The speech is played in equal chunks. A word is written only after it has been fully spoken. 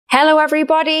Hello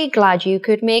everybody, glad you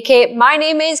could make it. My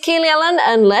name is Kaylee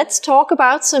and let's talk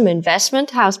about some investment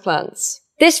houseplants.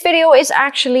 This video is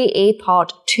actually a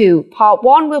part 2. Part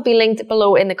 1 will be linked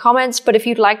below in the comments, but if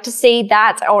you'd like to see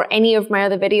that or any of my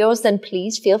other videos, then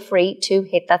please feel free to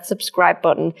hit that subscribe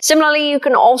button. Similarly, you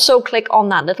can also click on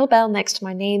that little bell next to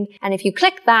my name, and if you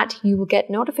click that, you will get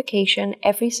notification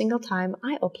every single time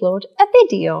I upload a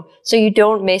video, so you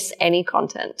don't miss any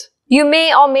content. You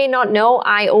may or may not know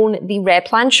I own the Rare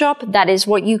Plant Shop. That is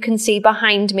what you can see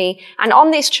behind me. And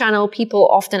on this channel, people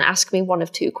often ask me one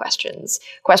of two questions.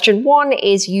 Question 1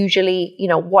 is usually,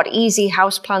 what easy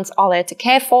houseplants are there to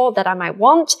care for that I might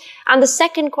want? And the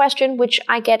second question, which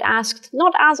I get asked,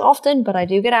 not as often, but I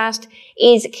do get asked,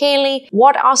 is, Kaylee,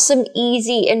 what are some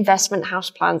easy investment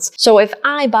houseplants? So if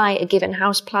I buy a given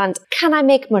houseplant, can I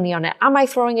make money on it? Am I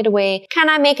throwing it away? Can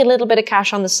I make a little bit of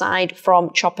cash on the side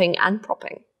from chopping and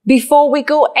propping? Before we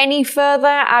go any further,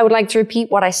 I would like to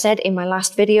repeat what I said in my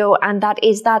last video, and that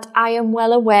is that I am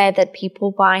well aware that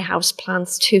people buy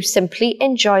houseplants to simply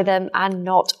enjoy them, and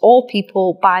not all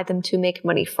people buy them to make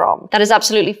money from. That is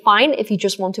absolutely fine if you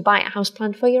just want to buy a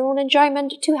houseplant for your own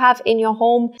enjoyment to have in your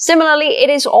home. Similarly, it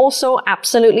is also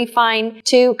absolutely fine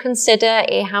to consider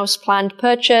a houseplant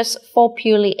purchase for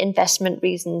purely investment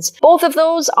reasons. Both of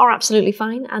those are absolutely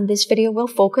fine, and this video will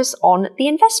focus on the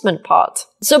investment part.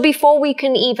 So before we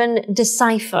can even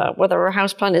decipher whether a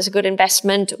houseplant is a good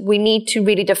investment, we need to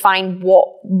really define what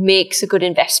makes a good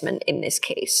investment in this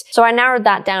case. So I narrowed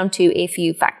that down to a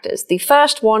few factors. The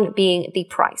first one being the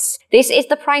price. This is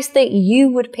the price that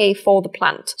you would pay for the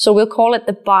plant. So we'll call it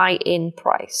the buy-in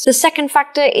price. The second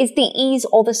factor is the ease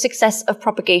or the success of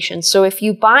propagation. So if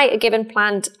you buy a given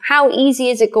plant, how easy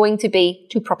is it going to be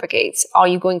to propagate? Are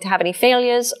you going to have any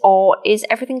failures, or is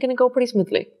everything going to go pretty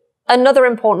smoothly? Another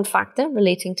important factor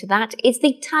relating to that is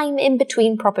the time in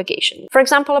between propagation. For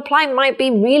example, a plant might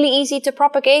be really easy to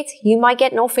propagate, you might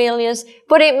get no failures,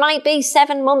 but it might be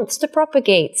 7 months to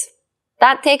propagate.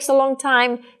 That takes a long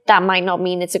time. That might not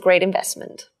mean it's a great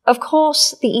investment. Of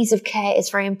course, the ease of care is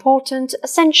very important.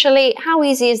 Essentially, how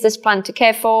easy is this plant to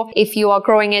care for if you are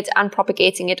growing it and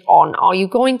propagating it on? Are you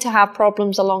going to have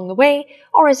problems along the way,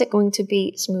 or is it going to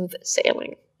be smooth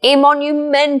sailing? A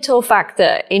monumental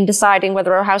factor in deciding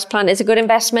whether a houseplant is a good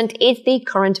investment is the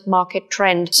current market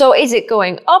trend. So is it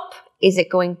going up? Is it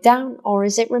going down? Or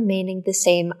is it remaining the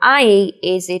same? i.e.,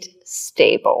 is it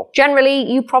stable?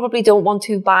 Generally, you probably don't want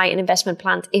to buy an investment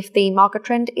plant if the market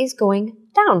trend is going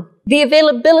down. The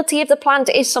availability of the plant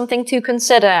is something to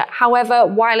consider. However,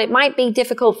 while it might be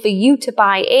difficult for you to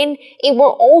buy in, it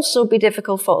will also be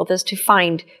difficult for others to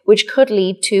find, which could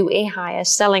lead to a higher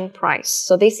selling price.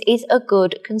 So this is a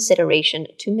good consideration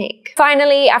to make.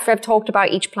 Finally, after I've talked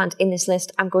about each plant in this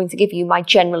list, I'm going to give you my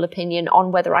general opinion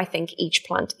on whether I think each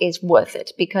plant is worth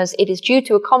it, because it is due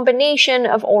to a combination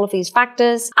of all of these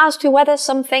factors as to whether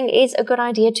something is a good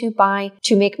idea to buy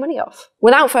to make money off.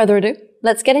 Without further ado,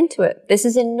 let's get into it. This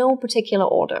is in no particular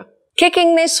order.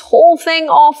 Kicking this whole thing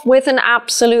off with an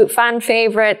absolute fan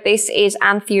favorite, this is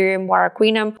Anthurium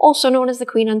warraquinum, also known as the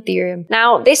Queen Anthurium.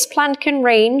 Now, this plant can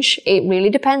range, it really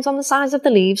depends on the size of the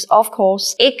leaves, of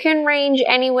course. It can range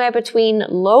anywhere between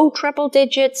low treble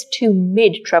digits to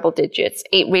mid treble digits.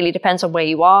 It really depends on where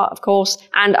you are, of course,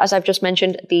 and as I've just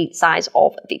mentioned, the size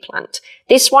of the plant.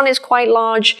 This one is quite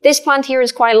large. This plant here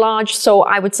is quite large, so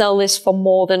I would sell this for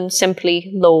more than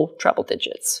simply low treble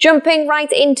digits. Jumping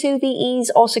right into the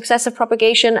ease or success of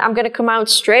propagation, I'm going to come out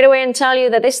straight away and tell you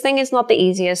that this thing is not the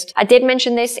easiest. I did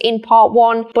mention this in part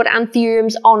 1, but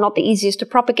anthuriums are not the easiest to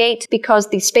propagate because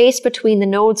the space between the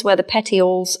nodes where the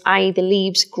petioles, i.e. the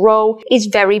leaves, grow is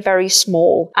very, very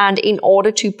small. And in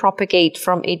order to propagate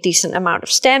from a decent amount of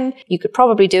stem, you could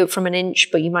probably do it from 1 inch,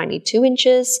 but you might need 2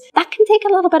 inches. That can take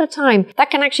a little bit of time.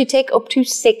 That can actually take up to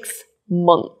 6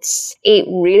 months. It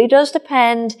really does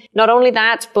depend. Not only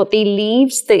that, but the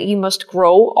leaves that you must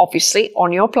grow, obviously,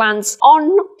 on your plants are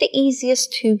not the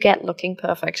easiest to get looking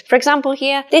perfect. For example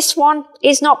here, this one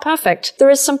is not perfect. There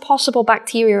is some possible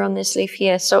bacteria on this leaf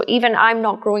here, so even I'm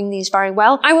not growing these very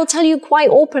well. I will tell you quite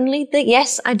openly that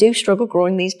yes, I do struggle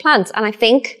growing these plants, and I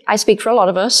think I speak for a lot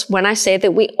of us when I say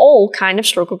that we all kind of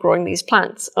struggle growing these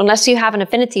plants. Unless you have an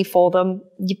affinity for them,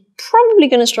 you're probably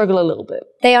going to struggle a little bit.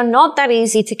 They are not that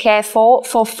easy to care for.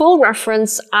 For full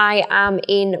reference, I am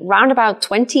in round about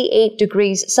 28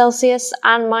 degrees Celsius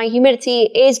and my humidity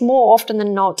is more often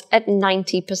than not at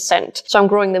 90%. So I'm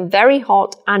growing them very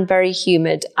hot and very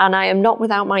humid, and I am not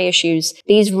without my issues.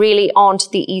 These really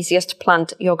aren't the easiest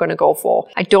plant you're going to go for.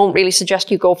 I don't really suggest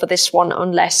you go for this one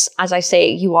unless, as I say,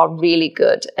 you are really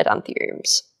good at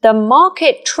anthuriums. The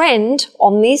market trend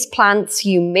on these plants,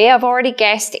 you may have already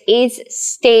guessed, is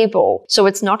stable. So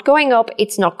it's not going up,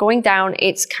 it's not going down,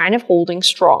 it's kind of holding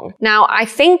strong. Now, I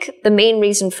think the main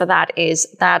reason for that is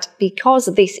that because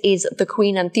this is the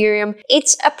Queen Anthurium,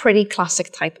 it's a pretty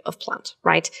classic type of plant,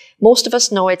 right? Most of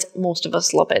us know it, most of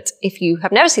us love it. If you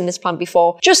have never seen this plant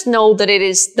before, just know that it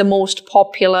is the most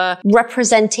popular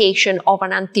representation of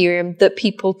an anthurium that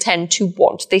people tend to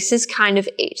want. This is kind of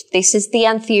it. This is the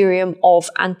anthurium of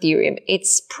anthurium.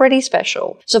 It's pretty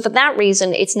special. So for that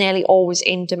reason, it's nearly always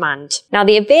in demand. Now,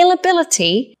 the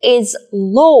availability is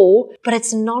low, but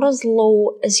it's not as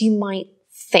low as you might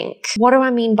think. What do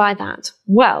I mean by that?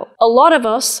 Well, a lot of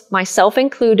us, myself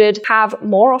included, have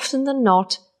more often than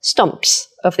not stumps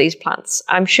of these plants.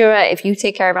 I'm sure if you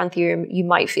take care of anthurium, you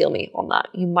might feel me on that.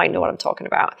 You might know what I'm talking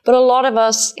about. But a lot of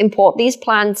us import these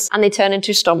plants and they turn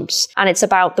into stumps. And it's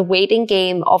about the waiting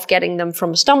game of getting them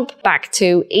from a stump back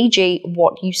to, e.g.,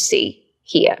 what you see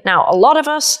here. Now, a lot of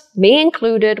us, me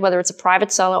included, whether it's a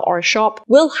private seller or a shop,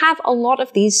 will have a lot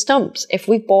of these stumps if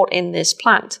we've bought in this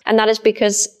plant. And that is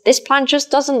because this plant just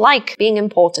doesn't like being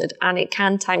imported and it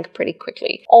can tank pretty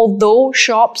quickly. Although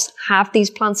shops have these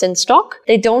plants in stock,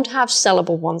 they don't have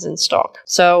sellable ones in stock.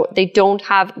 So they don't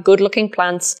have good looking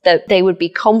plants that they would be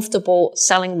comfortable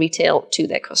selling retail to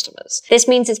their customers. This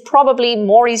means it's probably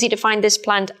more easy to find this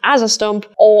plant as a stump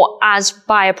or as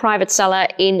by a private seller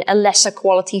in a lesser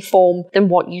quality form than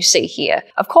what you see here.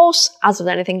 Of course, as with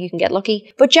anything, you can get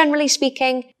lucky, but generally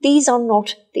speaking, these are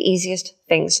not the easiest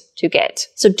things to get.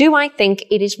 So do I think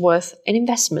it is worth an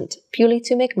investment purely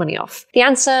to make money off? The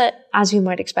answer, as you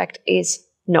might expect, is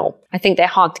no. I think they're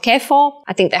hard to care for.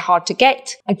 I think they're hard to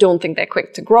get. I don't think they're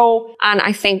quick to grow. And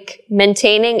I think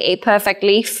maintaining a perfect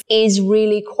leaf is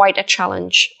really quite a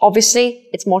challenge. Obviously,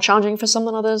 it's more challenging for some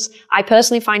than others. I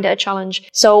personally find it a challenge.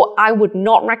 So I would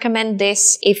not recommend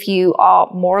this if you are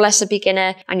more or less a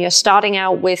beginner and you're starting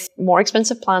out with more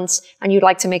expensive plants and you'd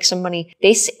like to make some money.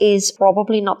 This is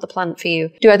probably not the plant for you.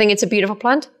 Do I think it's a beautiful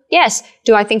plant? Yes.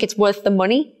 Do I think it's worth the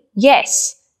money?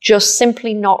 Yes. Just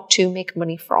simply not to make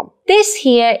money from. This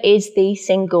here is the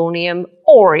Syngonium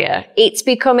aurea. It's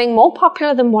becoming more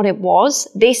popular than what it was.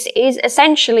 This is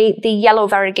essentially the yellow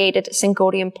variegated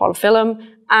Syngonium polyphyllum,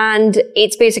 and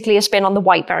it's basically a spin on the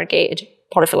white variegated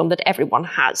polyphyllum that everyone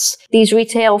has. These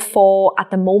retail for, at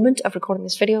the moment of recording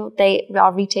this video, they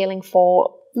are retailing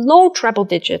for low treble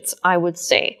digits, I would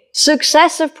say.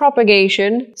 Successive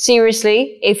propagation.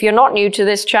 Seriously, if you're not new to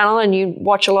this channel and you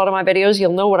watch a lot of my videos,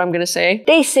 you'll know what I'm going to say.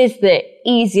 This is the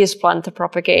easiest plant to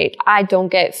propagate. I don't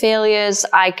get failures.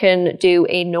 I can do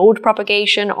a node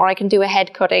propagation or I can do a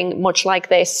head cutting much like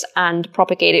this and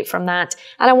propagate it from that.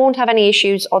 And I won't have any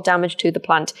issues or damage to the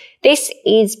plant. This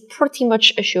is pretty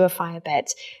much a surefire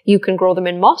bet. You can grow them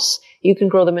in moss. You can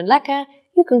grow them in leca.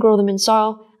 You can grow them in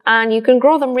soil. And you can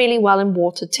grow them really well in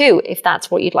water too, if that's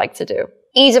what you'd like to do.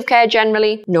 Ease of care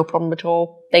generally, no problem at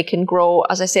all. They can grow,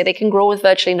 as I say, they can grow with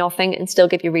virtually nothing and still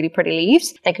give you really pretty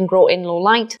leaves. They can grow in low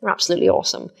light. They're absolutely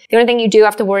awesome. The only thing you do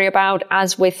have to worry about,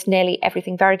 as with nearly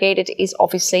everything variegated, is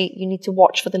obviously you need to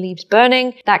watch for the leaves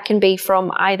burning. That can be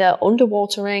from either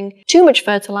underwatering, too much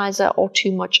fertilizer, or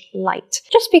too much light.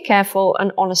 Just be careful,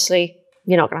 and honestly,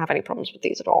 you're not going to have any problems with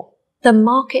these at all. The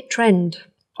market trend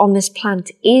on this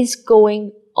plant is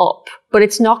going up, but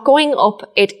it's not going up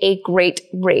at a great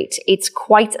rate. It's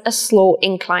quite a slow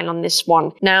incline on this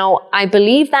one. Now, I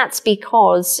believe that's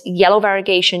because yellow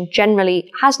variegation generally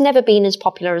has never been as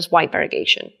popular as white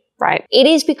variegation, right? It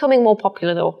is becoming more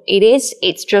popular though.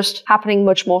 It's just happening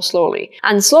much more slowly.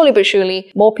 And slowly but surely,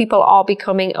 more people are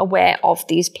becoming aware of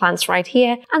these plants right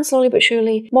here. And slowly but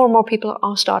surely, more and more people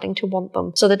are starting to want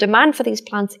them. So the demand for these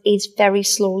plants is very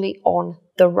slowly on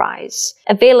the rise.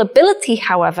 Availability,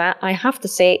 however, I have to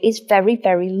say, is very,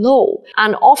 very low.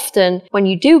 And often when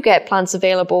you do get plants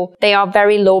available, they are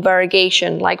very low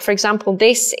variegation. Like, for example,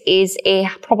 this is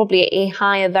probably a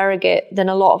higher variegate than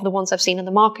a lot of the ones I've seen in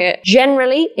the market.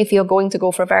 Generally, if you're going to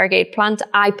go for a variegate plant,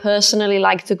 I personally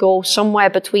like to go somewhere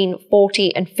between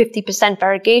 40 and 50%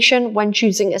 variegation when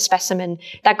choosing a specimen.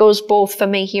 That goes both for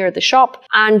me here at the shop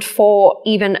and for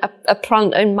even a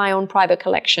plant in my own private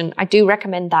collection. I do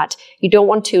recommend that. You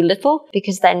don't want too little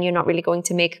because then you're not really going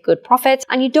to make a good profit,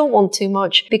 and you don't want too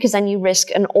much because then you risk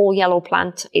an all yellow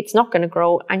plant. It's not going to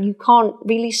grow and you can't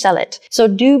really sell it. So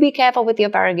do be careful with your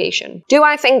variegation. Do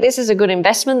I think this is a good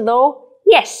investment though?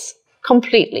 Yes.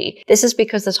 Completely. This is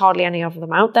because there's hardly any of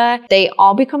them out there. They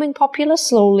are becoming popular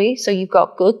slowly, so you've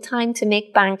got good time to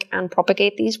make bank and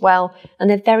propagate these well, and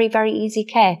they're very, very easy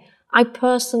care. I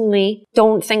personally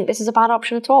don't think this is a bad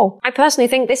option at all. I personally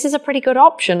think this is a pretty good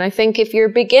option. I think if you're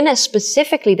a beginner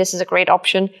specifically, this is a great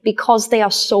option because they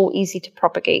are so easy to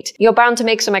propagate. You're bound to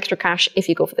make some extra cash if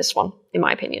you go for this one, in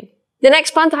my opinion. The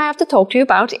next plant I have to talk to you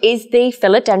about is the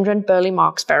Philodendron Burley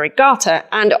Marks Variegata.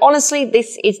 And honestly,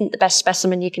 this isn't the best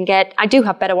specimen you can get. I do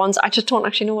have better ones. I just don't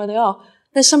actually know where they are.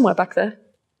 They're somewhere back there.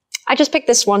 I just picked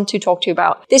this one to talk to you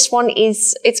about. This one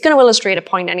it's going to illustrate a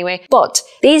point anyway, but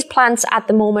these plants at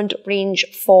the moment range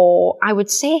for, I would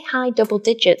say, high double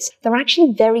digits. They're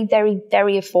actually very, very,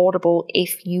 very affordable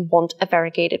if you want a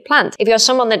variegated plant. If you're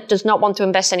someone that does not want to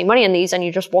invest any money in these and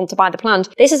you just want to buy the plant,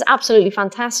 this is absolutely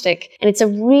fantastic. And it's a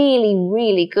really,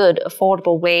 really good,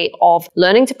 affordable way of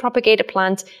learning to propagate a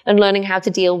plant and learning how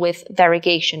to deal with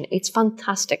variegation. It's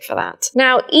fantastic for that.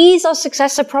 Now, ease of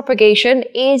successive propagation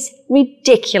is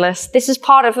ridiculous. This is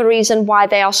part of the reason why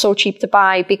they are so cheap to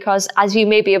buy, because as you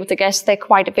may be able to guess, they're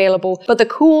quite available. But the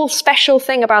cool special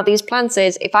thing about these plants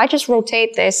is if I just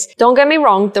rotate this, don't get me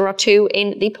wrong, there are two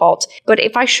in the pot, but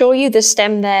if I show you the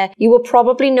stem there, you will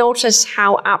probably notice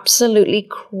how absolutely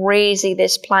crazy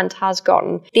this plant has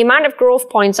gotten. The amount of growth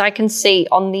points I can see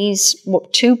on these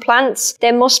two plants,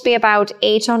 there must be about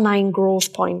 8 or 9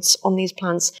 growth points on these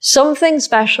plants. Something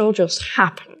special just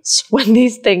happens when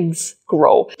these things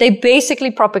grow. They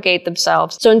basically propagate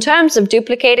themselves. So in terms of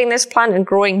duplicating this plant and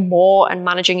growing more and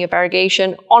managing your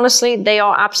variegation, honestly, they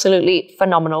are absolutely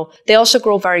phenomenal. They also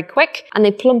grow very quick and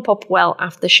they plump up well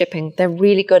after shipping. They're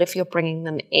really good if you're bringing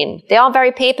them in. They are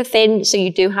very paper thin, so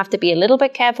you do have to be a little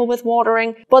bit careful with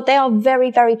watering, but they are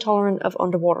very, very tolerant of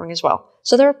underwatering as well.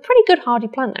 So they're a pretty good hardy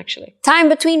plant, actually. Time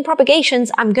between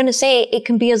propagations, I'm going to say it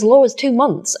can be as low as 2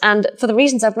 months. And for the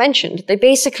reasons I've mentioned, they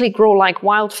basically grow like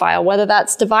wildfire, whether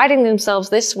that's dividing themselves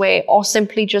this way or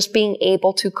simply just being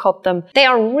able to cut them. They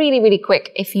are really, really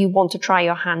quick if you want to try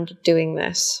your hand doing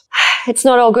this. It's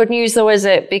not all good news though, is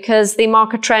it? Because the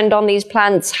market trend on these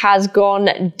plants has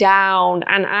gone down,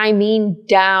 and I mean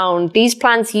down. These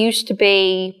plants used to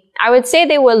be, I would say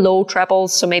they were low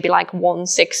trebles, so maybe like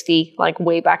 160, like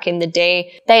way back in the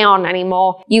day. They aren't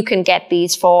anymore. You can get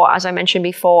these for, as I mentioned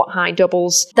before, high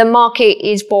doubles. The market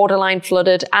is borderline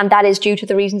flooded, and that is due to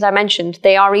the reasons I mentioned.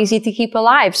 They are easy to keep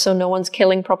alive, so no one's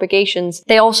killing propagations.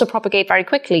 They also propagate very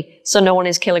quickly, so no one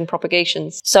is killing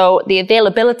propagations. So the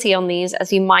availability on these,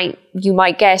 as you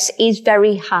might guess, is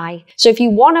very high. So if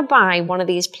you want to buy one of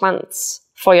these plants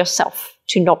for yourself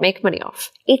to not make money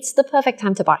off, it's the perfect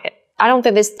time to buy it. I don't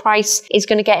think this price is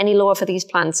going to get any lower for these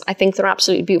plants. I think they're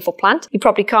absolutely beautiful plant. You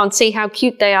probably can't see how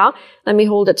cute they are. Let me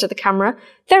hold it to the camera.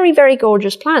 Very, very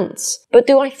gorgeous plants. But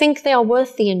do I think they are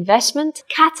worth the investment?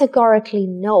 Categorically,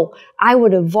 no. I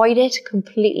would avoid it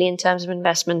completely in terms of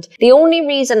investment. The only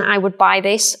reason I would buy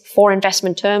this for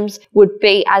investment terms would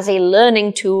be as a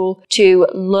learning tool to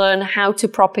learn how to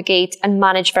propagate and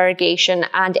manage variegation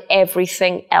and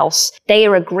everything else. They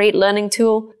are a great learning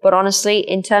tool, but honestly,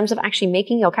 in terms of actually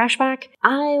making your cash back,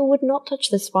 I would not touch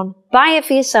this one. Buy it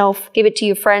for yourself, give it to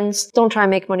your friends, don't try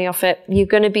and make money off it. You're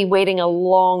going to be waiting a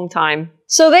long time.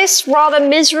 So this rather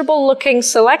miserable looking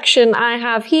selection I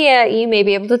have here, you may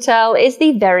be able to tell, is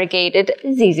the variegated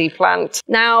ZZ plant.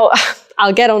 Now,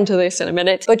 I'll get onto this in a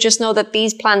minute, but just know that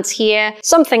these plants here,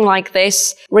 something like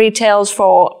this, retails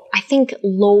for, I think,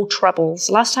 low trebles.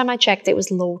 Last time I checked, it was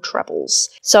low trebles.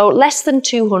 So less than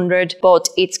 200, but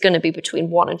it's going to be between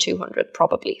 1 and 200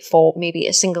 probably for maybe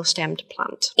a single stemmed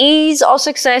plant. Ease or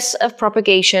success of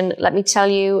propagation, let me tell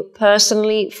you,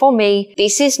 personally, for me,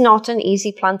 this is not an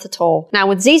easy plant at all. Now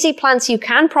with ZZ plants, you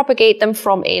can propagate them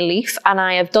from a leaf, and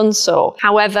I have done so.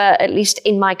 However, at least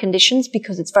in my conditions,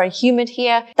 because it's very humid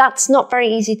here, that's not very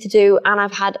easy to do, and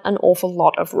I've had an awful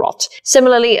lot of rot.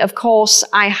 Similarly, of course,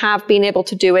 I have been able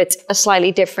to do it a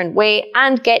slightly different way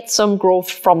and get some growth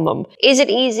from them. Is it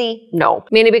easy? No.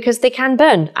 Mainly because they can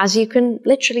burn, as you can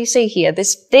literally see here.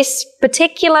 This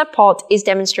particular pot is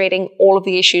demonstrating all of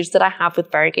the issues that I have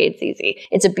with variegated ZZ.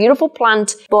 It's a beautiful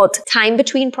plant, but time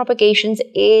between propagations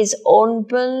is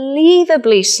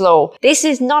unbelievably slow. This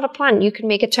is not a plant you can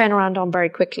make a turnaround on very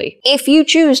quickly. If you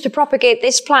choose to propagate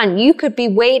this plant, you could be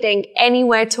waiting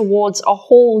anywhere towards a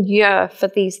whole year for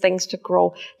these things to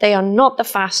grow. They are not the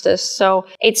fastest, so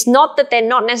it's not that they're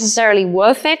not necessarily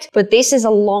worth it, but this is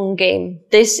a long game.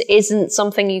 This isn't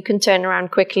something you can turn around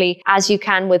quickly as you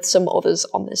can with some others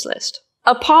on this list.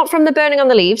 Apart from the burning on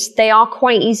the leaves, they are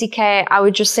quite easy care. I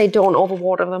would just say don't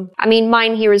overwater them. I mean,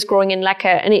 mine here is growing in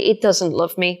leca and it doesn't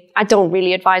love me. I don't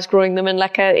really advise growing them in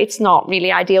leca. It's not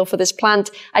really ideal for this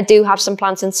plant. I do have some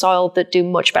plants in soil that do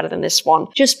much better than this one.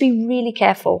 Just be really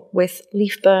careful with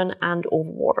leaf burn and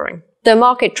overwatering. The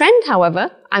market trend,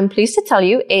 however, I'm pleased to tell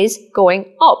you, is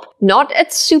going up. Not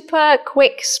at super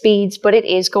quick speeds, but it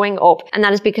is going up. And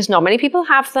that is because not many people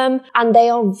have them, and they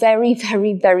are very,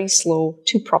 very, very slow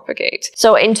to propagate.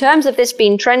 So in terms of this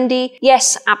being trendy,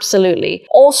 yes, absolutely.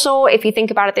 Also, if you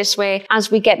think about it this way,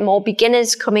 as we get more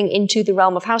beginners coming into the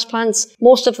realm of houseplants,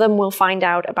 most of them will find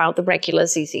out about the regular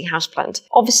ZZ houseplant.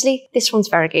 Obviously, this one's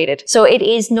variegated. So it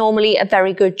is normally a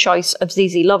very good choice of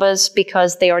ZZ lovers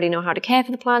because they already know how to care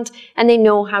for the plant and they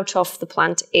know how tough the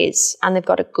plant is and they've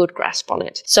got a good grasp on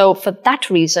it. So for that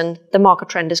reason, the market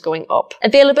trend is going up.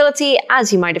 Availability,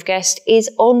 as you might have guessed, is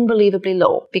unbelievably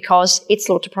low because it's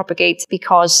slow to propagate,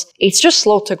 because it's just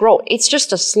slow to grow. It's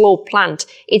just a slow plant.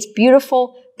 It's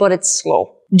beautiful, but it's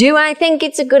slow. Do I think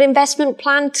it's a good investment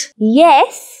plant?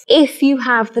 Yes, if you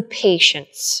have the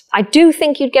patience. I do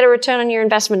think you'd get a return on your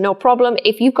investment, no problem,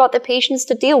 if you've got the patience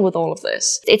to deal with all of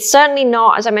this. It's certainly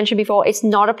not, as I mentioned before, it's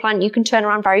not a plant you can turn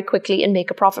around very quickly and make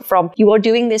a profit from. You are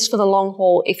doing this for the long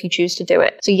haul if you choose to do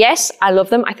it. So yes, I love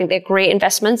them. I think they're great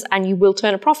investments and you will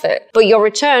turn a profit. But your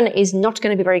return is not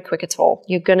going to be very quick at all.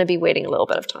 You're going to be waiting a little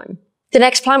bit of time. The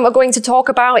next plant we're going to talk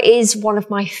about is one of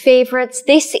my favorites.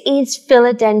 This is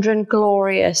Philodendron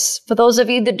glorious. For those of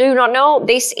you that do not know,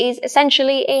 this is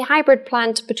essentially a hybrid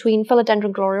plant between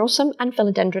Philodendron gloriosum and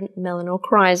Philodendron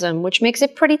melanochrysum, which makes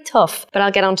it pretty tough, but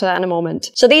I'll get onto that in a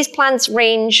moment. So these plants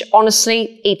range,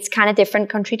 honestly, it's kind of different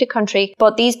country to country,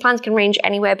 but these plants can range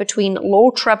anywhere between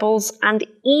low trebles and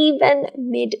even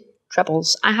mid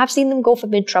trebles. I have seen them go for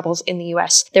mid trebles in the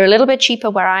US. They're a little bit cheaper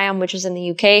where I am, which is in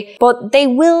the UK, but they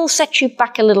will set you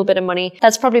back a little bit of money.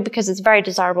 That's probably because it's a very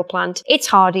desirable plant. It's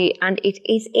hardy and it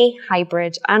is a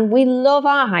hybrid, and we love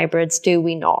our hybrids, do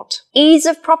we not? Ease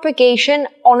of propagation,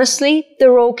 honestly,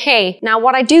 they're okay. Now,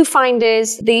 what I do find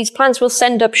is these plants will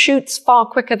send up shoots far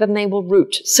quicker than they will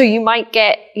root. So you might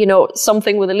get,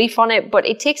 something with a leaf on it, but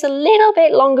it takes a little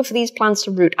bit longer for these plants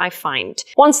to root, I find.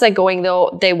 Once they're going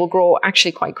though, they will grow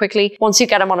actually quite quickly. Once you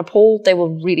get them on a pole, they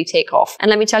will really take off. And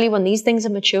let me tell you, when these things are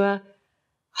mature,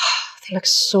 they look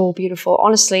so beautiful.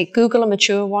 Honestly, Google a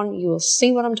mature one. You will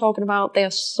see what I'm talking about. They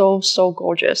are so, so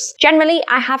gorgeous. Generally,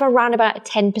 I have around about a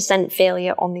 10%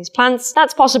 failure on these plants.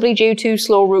 That's possibly due to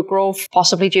slow root growth,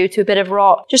 possibly due to a bit of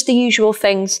rot, just the usual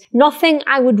things. Nothing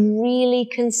I would really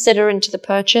consider into the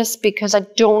purchase because I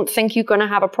don't think you're going to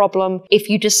have a problem if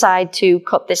you decide to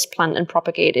cut this plant and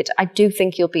propagate it. I do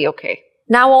think you'll be okay.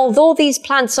 Now, although these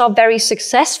plants are very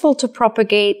successful to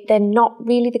propagate, they're not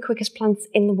really the quickest plants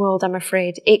in the world, I'm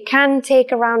afraid. It can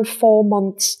take around 4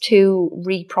 months to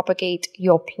repropagate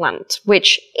your plant,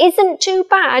 which isn't too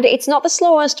bad. It's not the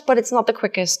slowest, but it's not the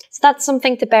quickest. So that's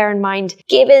something to bear in mind,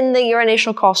 given that your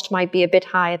initial cost might be a bit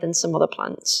higher than some other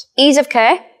plants. Ease of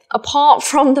care. Apart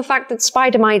from the fact that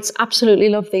spider mites absolutely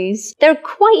love these, they're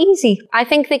quite easy. I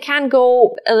think they can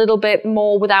go a little bit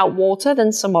more without water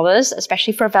than some others,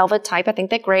 especially for a velvet type. I think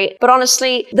they're great. But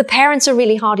honestly, the parents are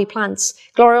really hardy plants.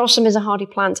 Gloriosum is a hardy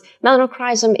plant.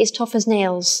 Melanochrysum is tough as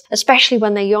nails, especially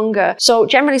when they're younger. So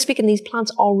generally speaking, these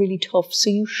plants are really tough. So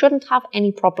you shouldn't have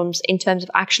any problems in terms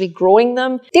of actually growing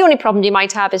them. The only problem you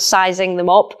might have is sizing them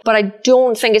up, but I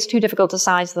don't think it's too difficult to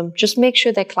size them. Just make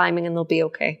sure they're climbing and they'll be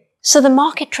okay. So the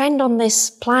market trend on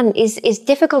this plant is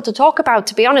difficult to talk about,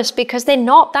 to be honest, because they're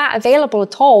not that available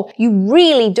at all. You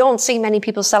really don't see many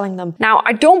people selling them. Now,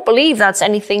 I don't believe that's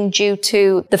anything due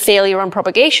to the failure on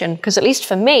propagation, because at least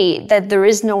for me, there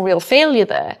is no real failure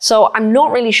there. So I'm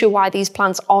not really sure why these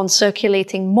plants aren't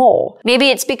circulating more. Maybe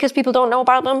it's because people don't know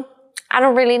about them. I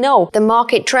don't really know. The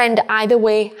market trend either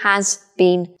way has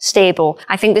been stable.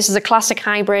 I think this is a classic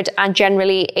hybrid, and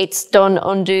generally it's done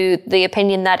under the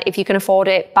opinion that if you can afford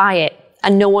it, buy it.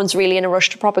 And no one's really in a rush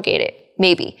to propagate it.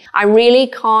 Maybe. I really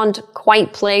can't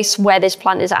quite place where this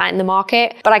plant is at in the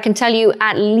market, but I can tell you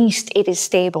at least it is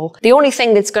stable. The only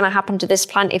thing that's going to happen to this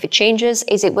plant if it changes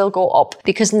is it will go up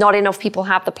because not enough people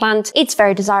have the plant. It's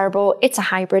very desirable. It's a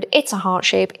hybrid. It's a heart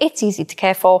shape. It's easy to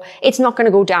care for. It's not going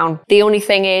to go down. The only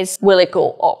thing is, will it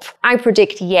go up? I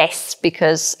predict yes,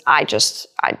 because I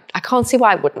can't see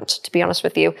why I wouldn't, to be honest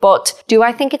with you. But do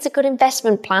I think it's a good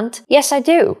investment plant? Yes, I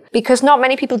do. Because not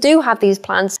many people do have these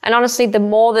plants. And honestly, the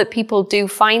more that people do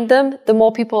find them, the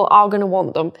more people are going to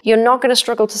want them. You're not going to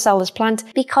struggle to sell this plant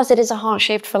because it is a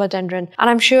heart-shaped philodendron. And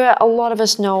I'm sure a lot of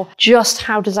us know just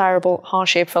how desirable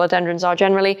heart-shaped philodendrons are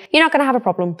generally. You're not going to have a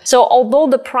problem. So although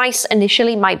the price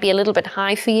initially might be a little bit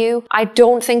high for you, I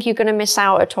don't think you're going to miss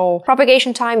out at all.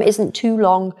 Propagation time isn't too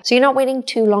long, so you're not waiting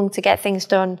too long to get things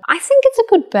done. I think it's a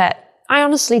good bet. I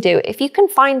honestly do. If you can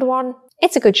find one,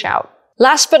 it's a good shout.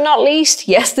 Last but not least,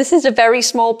 yes, this is a very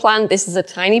small plant. This is a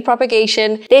tiny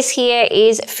propagation. This here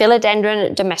is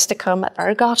Philodendron domesticum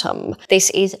variegatum. This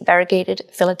is variegated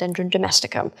Philodendron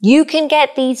domesticum. You can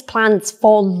get these plants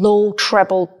for low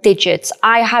treble digits.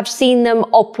 I have seen them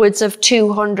upwards of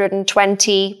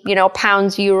 220,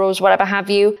 pounds, euros, whatever have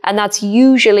you. And that's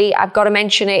usually, I've got to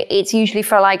mention it, it's usually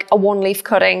for like a one leaf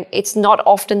cutting. It's not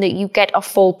often that you get a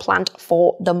full plant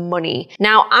for the money.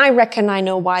 Now, I reckon I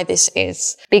know why this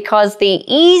is. Because the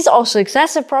ease of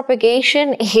successive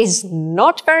propagation is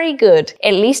not very good.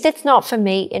 At least it's not for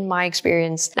me in my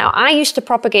experience. Now, I used to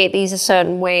propagate these a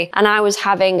certain way and I was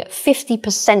having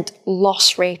 50%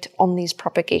 loss rate on these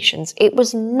propagations. It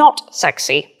was not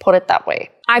sexy, put it that way.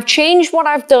 I've changed what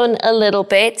I've done a little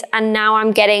bit and now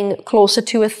I'm getting closer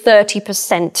to a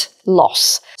 30%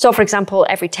 loss. So for example,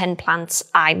 every 10 plants,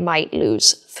 I might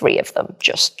lose 3 of them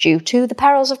just due to the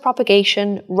perils of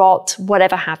propagation, rot,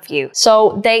 whatever have you.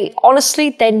 So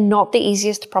they're not the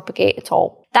easiest to propagate at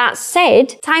all. That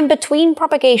said, time between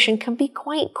propagation can be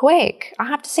quite quick. I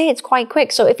have to say it's quite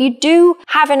quick. So if you do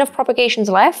have enough propagations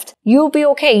left, you'll be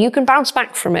okay. You can bounce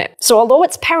back from it. So although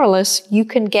it's perilous, you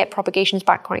can get propagations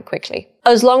back quite quickly.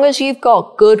 As long as you've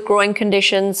got good growing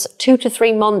conditions, 2 to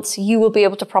 3 months, you will be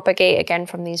able to propagate again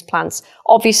from these plants.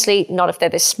 Obviously, not if they're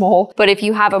this small, but if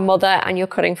you have a mother and you're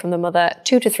cutting from the mother,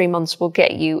 2 to 3 months will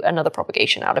get you another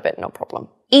propagation out of it, no problem.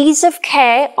 Ease of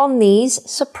care on these,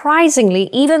 surprisingly,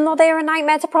 even though they're a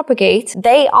nightmare to propagate,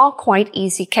 they are quite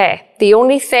easy care. The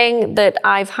only thing that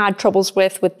I've had troubles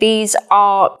with these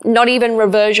are not even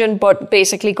reversion, but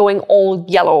basically going all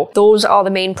yellow. Those are the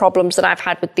main problems that I've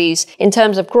had with these. In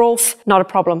terms of growth, not a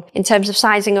problem. In terms of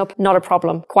sizing up, not a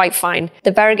problem. Quite fine.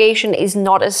 The variegation is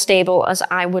not as stable as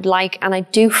I would like, and I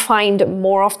do find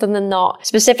more often than not,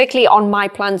 specifically on my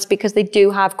plants, because they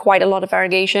do have quite a lot of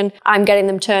variegation, I'm getting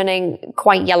them turning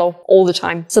quite yellow all the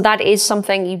time. So that is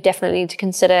something you definitely need to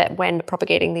consider when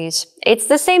propagating these. It's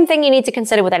the same thing you need to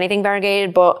consider with anything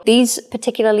variegated, but these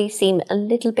particularly seem a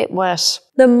little bit worse.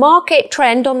 The market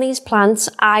trend on these plants,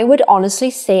 I would honestly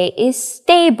say, is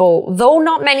stable, though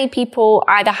not many people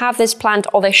either have this plant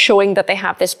or they're showing that they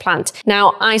have this plant.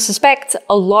 Now, I suspect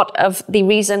a lot of the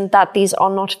reason that these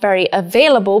are not very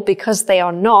available, because they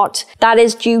are not, that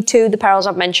is due to the perils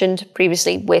I've mentioned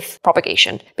previously with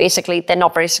propagation. Basically, they're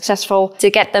not very successful. To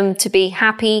get them to be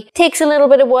happy takes a little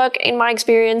bit of work in my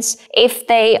experience. If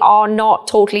they are not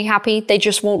totally happy, they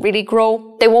just won't really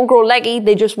grow. They won't grow leggy,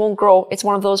 they just won't grow. It's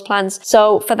one of those plants.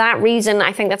 So for that reason,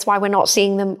 I think that's why we're not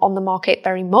seeing them on the market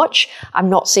very much. I'm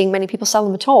not seeing many people sell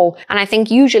them at all. And I think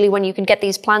usually when you can get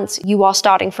these plants, you are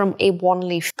starting from a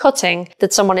one-leaf cutting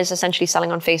that someone is essentially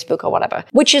selling on Facebook or whatever,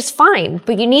 which is fine.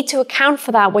 But you need to account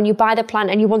for that when you buy the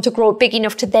plant and you want to grow it big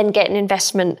enough to then get an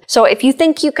investment. So if you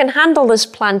think you can handle this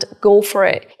plant, go for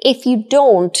it. If you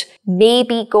don't,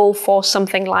 maybe go for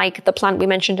something like the plant we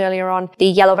mentioned earlier on, the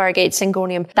yellow variegated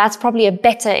syngonium. That's probably a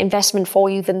better investment for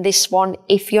you than this one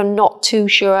if you're not too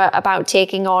sure about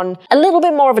taking on a little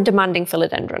bit more of a demanding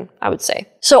philodendron, I would say.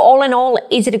 So all in all,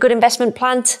 is it a good investment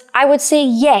plant? I would say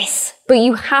yes, but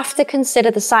you have to consider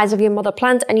the size of your mother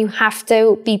plant and you have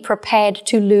to be prepared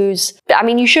to lose. I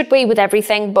mean, you should be with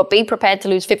everything, but be prepared to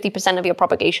lose 50% of your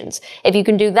propagations. If you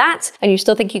can do that and you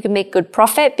still think you can make good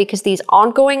profit because these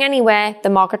aren't going anywhere, the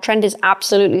market trend is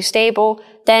absolutely stable,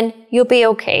 then you'll be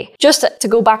okay. Just to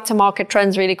go back to market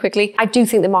trends really quickly, I do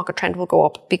think the market trend will go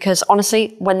up because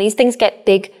honestly, when these things get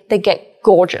big, they get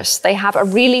gorgeous. They have a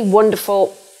really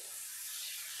wonderful...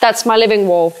 That's my living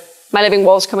wall. My living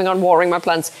wall's coming on watering my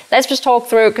plants. Let's just talk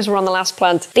through it because we're on the last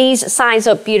plant. These size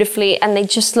up beautifully and they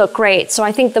just look great. So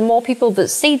I think the more people that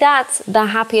see that, the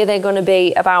happier they're going to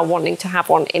be about wanting to have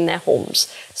one in their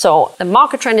homes. So the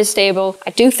market trend is stable.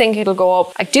 I do think it'll go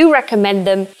up. I do recommend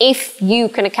them if you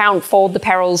can account for the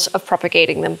perils of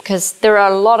propagating them, because there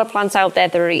are a lot of plants out there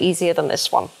that are easier than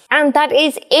this one. And that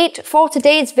is it for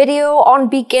today's video on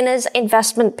beginners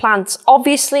investment plants.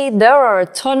 Obviously, there are a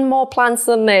ton more plants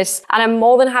than this, and I'm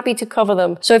more than happy to cover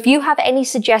them. So if you have any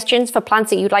suggestions for plants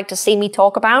that you'd like to see me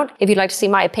talk about, if you'd like to see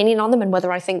my opinion on them and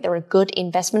whether I think they're a good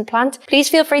investment plant, please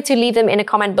feel free to leave them in a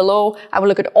comment below. I will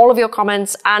look at all of your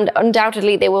comments, and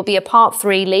undoubtedly there will be a part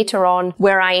 3 later on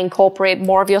where I incorporate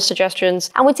more of your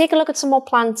suggestions and we take a look at some more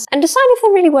plants and decide if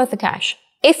they're really worth the cash.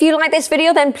 If you like this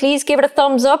video, then please give it a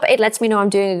thumbs up. It lets me know I'm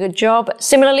doing a good job.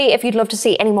 Similarly, if you'd love to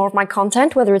see any more of my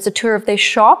content, whether it's a tour of this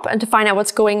shop and to find out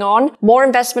what's going on, more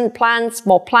investment plans,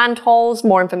 more plant hauls,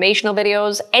 more informational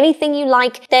videos, anything you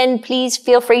like, then please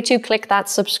feel free to click that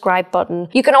subscribe button.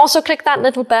 You can also click that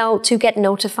little bell to get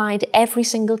notified every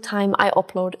single time I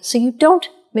upload so you don't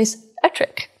miss a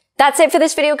trick. That's it for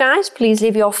this video, guys. Please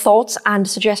leave your thoughts and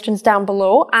suggestions down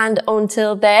below. And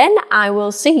until then, I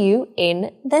will see you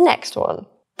in the next one.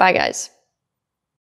 Bye, guys.